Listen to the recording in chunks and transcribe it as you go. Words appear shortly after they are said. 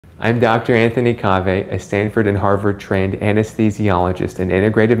I'm Dr. Anthony Kaveh, a Stanford and Harvard trained anesthesiologist and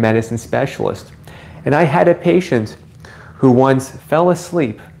integrative medicine specialist. And I had a patient who once fell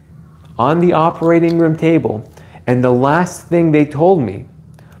asleep on the operating room table, and the last thing they told me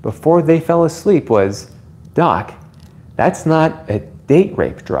before they fell asleep was, "Doc, that's not a date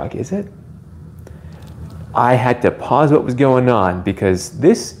rape drug, is it?" I had to pause what was going on because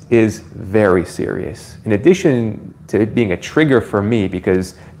this is very serious. In addition to it being a trigger for me,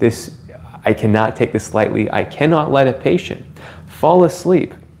 because I cannot take this lightly, I cannot let a patient fall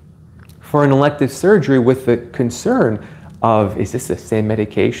asleep for an elective surgery with the concern of, is this the same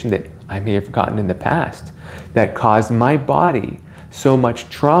medication that I may have gotten in the past that caused my body so much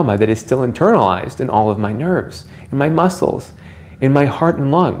trauma that is still internalized in all of my nerves, in my muscles, in my heart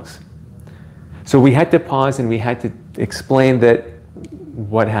and lungs? So we had to pause and we had to explain that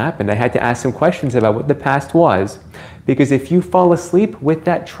what happened. I had to ask some questions about what the past was, because if you fall asleep with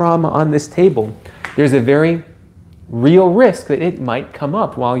that trauma on this table, there's a very real risk that it might come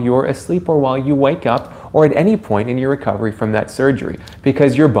up while you're asleep or while you wake up or at any point in your recovery from that surgery,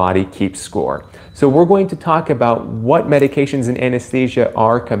 because your body keeps score. So we're going to talk about what medications in anesthesia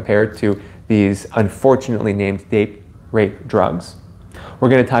are compared to these unfortunately named date rape drugs. We're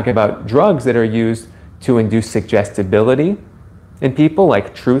going to talk about drugs that are used to induce suggestibility in people,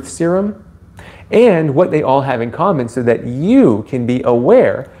 like truth serum, and what they all have in common so that you can be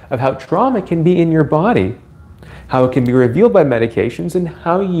aware of how trauma can be in your body, how it can be revealed by medications, and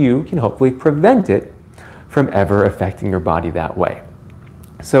how you can hopefully prevent it from ever affecting your body that way.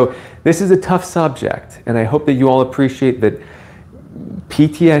 So this is a tough subject, and I hope that you all appreciate that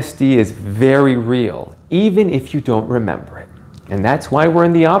PTSD is very real, even if you don't remember it. And that's why we're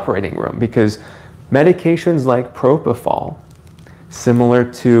in the operating room, because medications like propofol, similar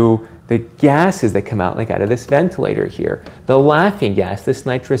to the gases that come out, like out of this ventilator here, the laughing gas, this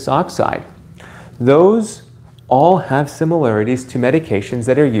nitrous oxide, those all have similarities to medications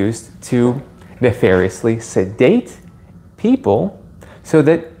that are used to nefariously sedate people so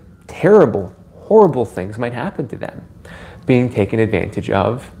that terrible, horrible things might happen to them. Being taken advantage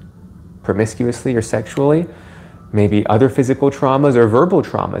of promiscuously or sexually, maybe other physical traumas or verbal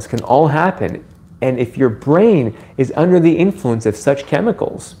traumas can all happen. And if your brain is under the influence of such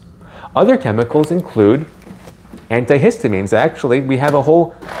chemicals, other chemicals include antihistamines. Actually, we have a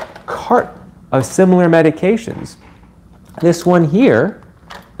whole cart of similar medications. This one here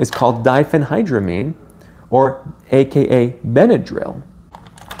is called diphenhydramine, or AKA Benadryl.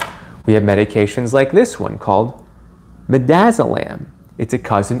 We have medications like this one called midazolam. It's a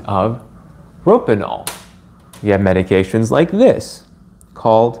cousin of Rohypnol. We have medications like this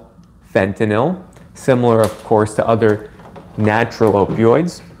called fentanyl, similar of course to other natural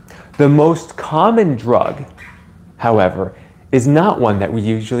opioids. The most common drug, however, is not one that we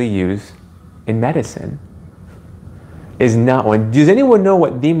usually use in medicine. Is not one. Does anyone know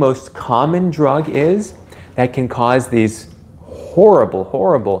what the most common drug is that can cause these horrible,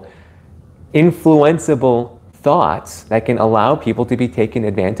 horrible, influenceable thoughts that can allow people to be taken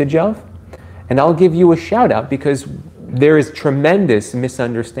advantage of? And I'll give you a shout out because there is tremendous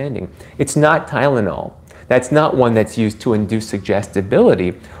misunderstanding. It's not Tylenol. That's not one that's used to induce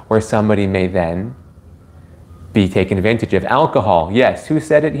suggestibility, where somebody may then be taken advantage of. Alcohol, yes, who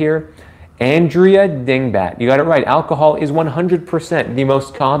said it here? Andrea Dingbat. You got it right. Alcohol is 100% the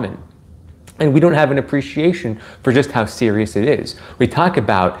most common. And we don't have an appreciation for just how serious it is. We talk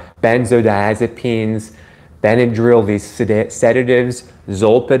about benzodiazepines, Benadryl, these sedatives,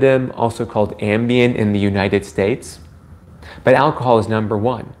 Zolpidem, also called Ambien in the United States. But alcohol is number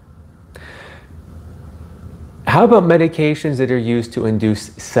one. How about medications that are used to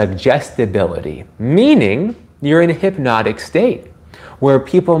induce suggestibility? Meaning you're in a hypnotic state where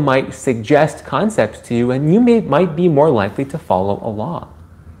people might suggest concepts to you and you might be more likely to follow along.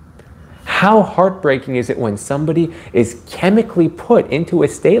 How heartbreaking is it when somebody is chemically put into a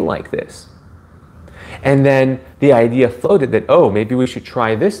state like this? And then the idea floated that, oh, maybe we should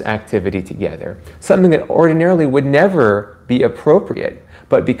try this activity together. Something that ordinarily would never be appropriate.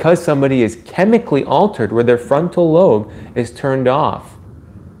 But because somebody is chemically altered, where their frontal lobe is turned off,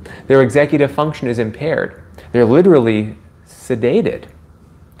 their executive function is impaired, they're literally sedated.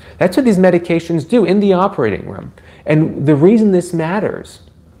 That's what these medications do in the operating room. And the reason this matters,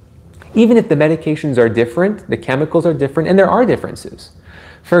 even if the medications are different, the chemicals are different, and there are differences.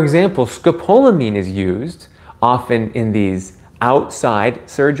 For example, scopolamine is used often in these outside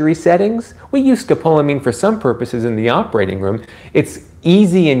surgery settings. We use scopolamine for some purposes in the operating room. It's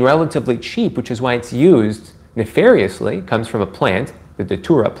easy and relatively cheap, which is why it's used nefariously. It comes from a plant, the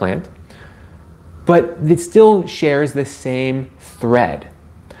datura plant. But it still shares the same thread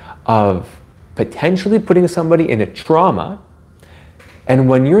of potentially putting somebody in a trauma. And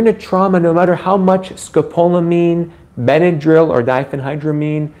when you're in a trauma, no matter how much scopolamine, Benadryl or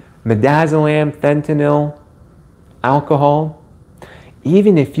diphenhydramine, midazolam, fentanyl, alcohol,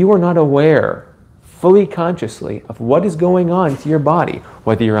 even if you are not aware fully consciously of what is going on to your body,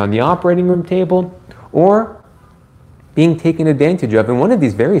 whether you're on the operating room table or being taken advantage of in one of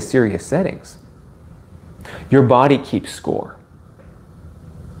these very serious settings, your body keeps score.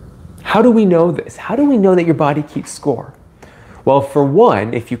 How do we know this? How do we know that your body keeps score? Well, for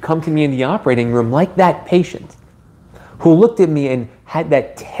one, if you come to me in the operating room like that patient who looked at me and had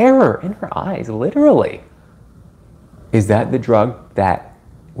that terror in her eyes, literally, is that the drug that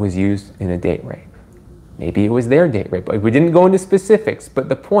was used in a date rape? Maybe it was their date rape. We didn't go into specifics, but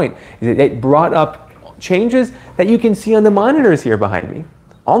the point is that it brought up changes that you can see on the monitors here behind me.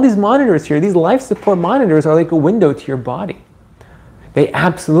 All these monitors here, these life support monitors are like a window to your body. They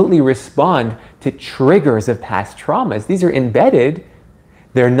absolutely respond to triggers of past traumas. These are embedded.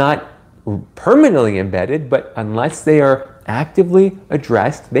 They're not permanently embedded, but unless they are actively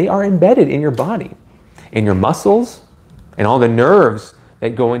addressed, they are embedded in your body, in your muscles, and all the nerves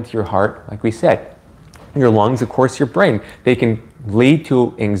that go into your heart, like we said. Your lungs, of course, your brain. They can lead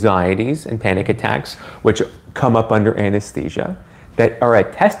to anxieties and panic attacks, which come up under anesthesia, that are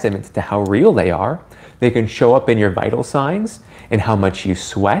a testament to how real they are. They can show up in your vital signs, in how much you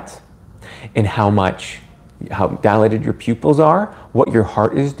sweat, in how dilated your pupils are, what your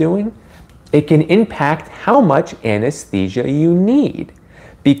heart is doing. It can impact how much anesthesia you need,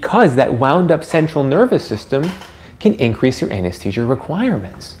 because that wound up central nervous system can increase your anesthesia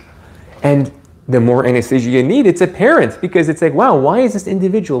requirements. And the more anesthesia you need, it's apparent, because it's like, wow, why is this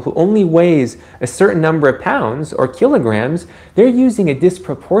individual who only weighs a certain number of pounds or kilograms, they're using a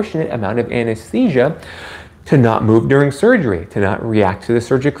disproportionate amount of anesthesia to not move during surgery, to not react to the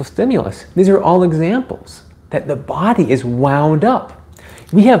surgical stimulus. These are all examples that the body is wound up.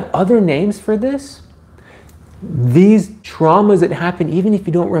 We have other names for this. These traumas that happen, even if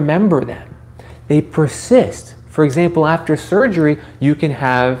you don't remember them, they persist. For example, after surgery, you can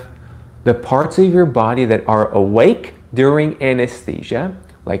have the parts of your body that are awake during anesthesia,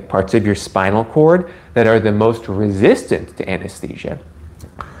 like parts of your spinal cord that are the most resistant to anesthesia.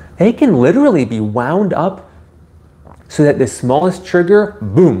 They can literally be wound up so that the smallest trigger,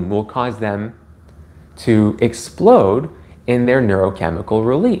 boom, will cause them to explode in their neurochemical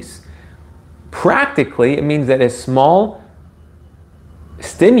release. Practically, it means that a small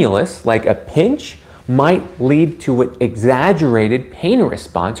stimulus, like a pinch, might lead to an exaggerated pain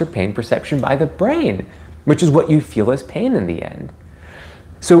response or pain perception by the brain, which is what you feel as pain in the end.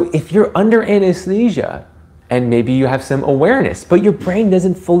 So if you're under anesthesia and maybe you have some awareness, but your brain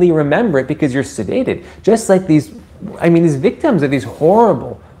doesn't fully remember it because you're sedated, just like these victims of these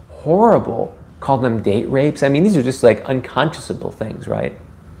horrible, call them date rapes. These are just like unconscionable things, right?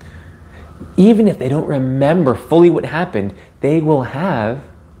 Even if they don't remember fully what happened, they will have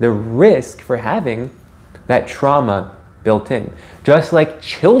the risk for having that trauma built in. Just like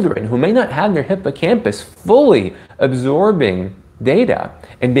children who may not have their hippocampus fully absorbing data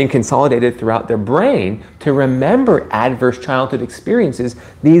and being consolidated throughout their brain to remember adverse childhood experiences,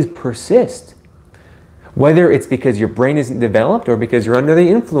 these persist. Whether it's because your brain isn't developed or because you're under the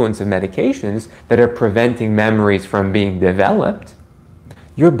influence of medications that are preventing memories from being developed,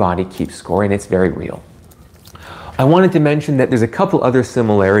 your body keeps score, and it's very real. I wanted to mention that there's a couple other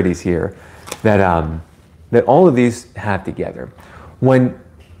similarities here that all of these have together. When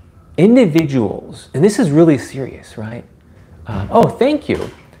individuals, and this is really serious, right? Oh, thank you.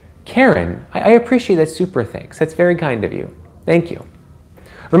 Karen, I appreciate that super thanks. That's very kind of you. Thank you.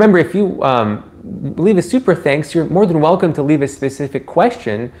 Remember, if you leave a super thanks, you're more than welcome to leave a specific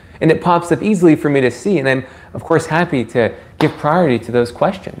question, and it pops up easily for me to see, and I'm, of course, happy to give priority to those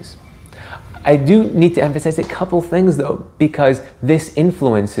questions. I do need to emphasize a couple things, though, because this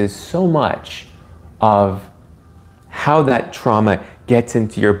influences so much of how that trauma gets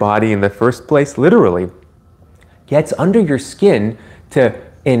into your body in the first place, literally, gets under your skin to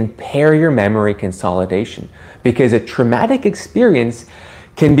impair your memory consolidation. Because a traumatic experience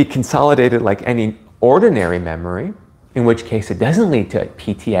can be consolidated like any ordinary memory, in which case it doesn't lead to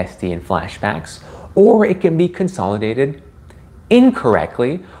PTSD and flashbacks, or it can be consolidated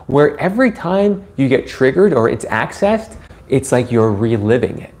incorrectly, where every time you get triggered or it's accessed, it's like you're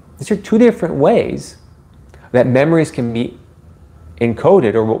reliving it. These are two different ways that memories can be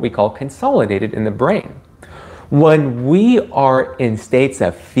encoded, or what we call consolidated, in the brain. When we are in states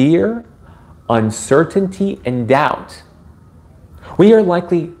of fear, uncertainty, and doubt, we are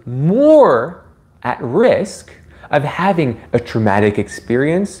likely more at risk of having a traumatic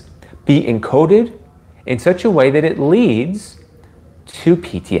experience be encoded in such a way that it leads to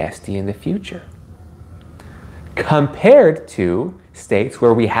PTSD in the future. Compared to states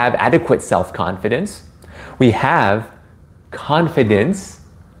where we have adequate self-confidence, we have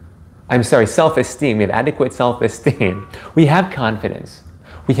self-esteem, we have adequate self-esteem, we have confidence,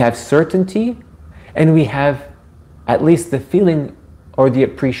 we have certainty, and we have at least the feeling or the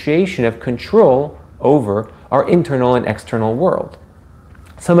appreciation of control over our internal and external world.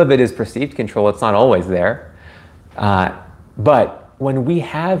 Some of it is perceived control, it's not always there. But when we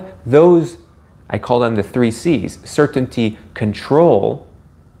have those, I call them the 3 C's, certainty, control,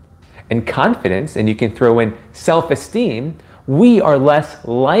 and confidence, and you can throw in self-esteem, we are less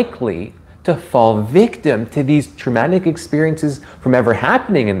likely to fall victim to these traumatic experiences from ever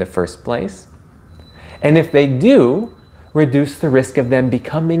happening in the first place. And if they do, reduce the risk of them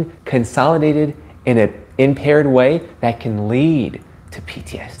becoming consolidated in an impaired way that can lead to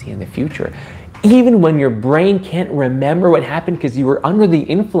PTSD in the future. Even when your brain can't remember what happened because you were under the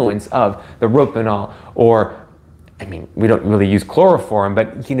influence of the ropanol, or, I mean, we don't really use chloroform,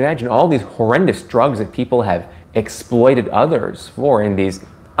 but you can imagine all these horrendous drugs that people have exploited others for in these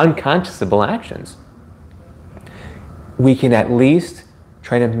unconscionable actions. We can at least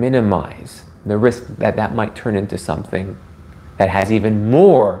try to minimize the risk that that might turn into something that has even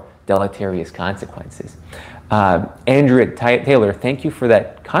more deleterious consequences. Andrea Taylor, thank you for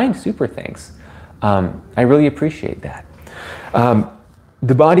that kind super thanks. I really appreciate that.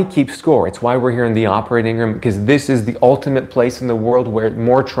 The body keeps score. It's why we're here in the operating room, because this is the ultimate place in the world where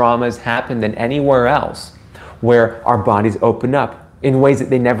more traumas happen than anywhere else, where our bodies open up in ways that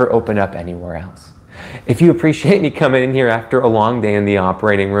they never open up anywhere else. If you appreciate me coming in here after a long day in the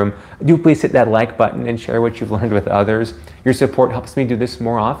operating room, do please hit that like button and share what you've learned with others. Your support helps me do this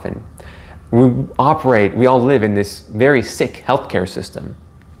more often. We all live in this very sick healthcare system.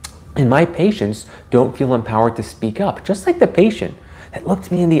 And my patients don't feel empowered to speak up, just like the patient that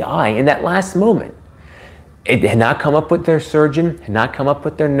looked me in the eye in that last moment. It had not come up with their surgeon, had not come up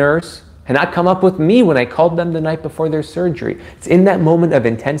with their nurse, had not come up with me when I called them the night before their surgery. It's in that moment of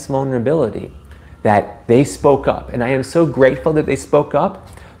intense vulnerability that they spoke up. And I am so grateful that they spoke up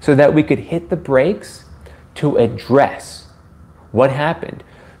so that we could hit the brakes to address what happened.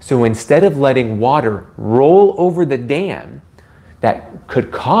 So instead of letting water roll over the dam that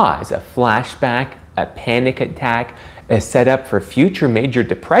could cause a flashback, a panic attack, a setup for future major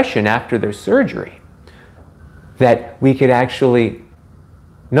depression after their surgery, that we could actually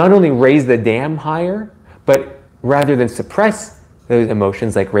not only raise the dam higher, but rather than suppress those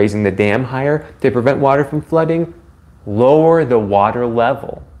emotions like raising the dam higher to prevent water from flooding, lower the water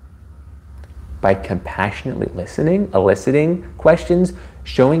level by compassionately listening, eliciting questions,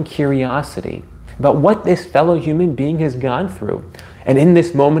 showing curiosity about what this fellow human being has gone through. And in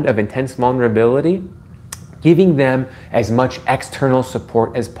this moment of intense vulnerability, giving them as much external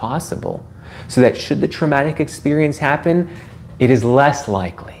support as possible so that should the traumatic experience happen, it is less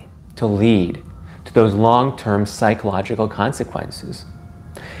likely to lead to those long-term psychological consequences.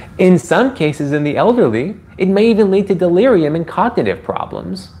 In some cases in the elderly, it may even lead to delirium and cognitive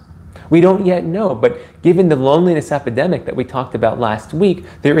problems. We don't yet know, but given the loneliness epidemic that we talked about last week,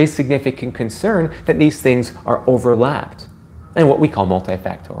 there is significant concern that these things are overlapped and what we call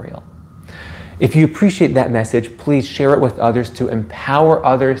multifactorial. If you appreciate that message, please share it with others to empower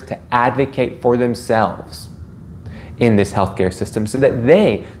others to advocate for themselves in this healthcare system so that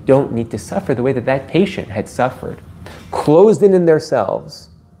they don't need to suffer the way that that patient had suffered, closed in themselves,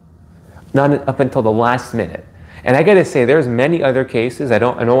 not up until the last minute. And I gotta say, there's many other cases. I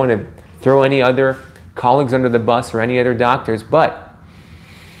don't want to throw any other colleagues under the bus or any other doctors, but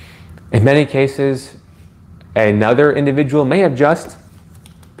in many cases, another individual may have just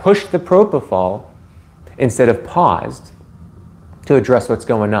pushed the propofol instead of paused to address what's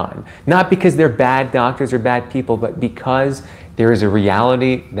going on. Not because they're bad doctors or bad people, but because there is a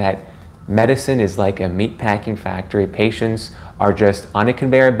reality that medicine is like a meatpacking factory. Patients are just on a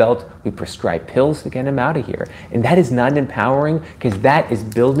conveyor belt. We prescribe pills to get them out of here. And that is not empowering, because that is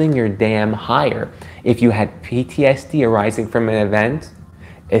building your dam higher. If you had PTSD arising from an event,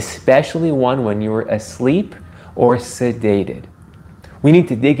 especially one when you were asleep or sedated, we need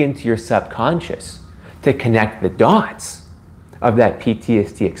to dig into your subconscious to connect the dots of that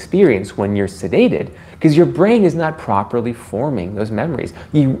PTSD experience when you're sedated, because your brain is not properly forming those memories.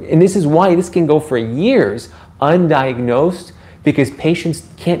 And this is why this can go for years undiagnosed, because patients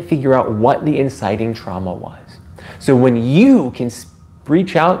can't figure out what the inciting trauma was. So when you can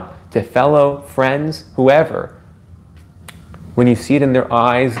reach out to fellow friends, whoever, when you see it in their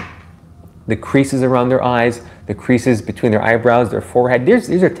eyes, the creases around their eyes, the creases between their eyebrows, their forehead.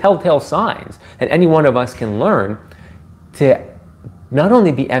 These are telltale signs that any one of us can learn to not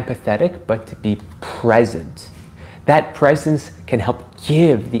only be empathetic, but to be present. That presence can help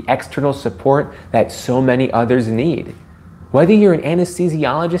give the external support that so many others need. Whether you're an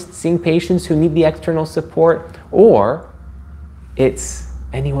anesthesiologist seeing patients who need the external support, or it's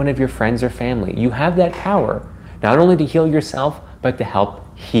any one of your friends or family, you have that power not only to heal yourself, but to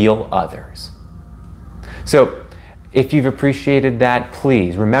help heal others. So if you've appreciated that,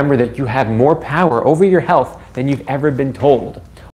 please remember that you have more power over your health than you've ever been told.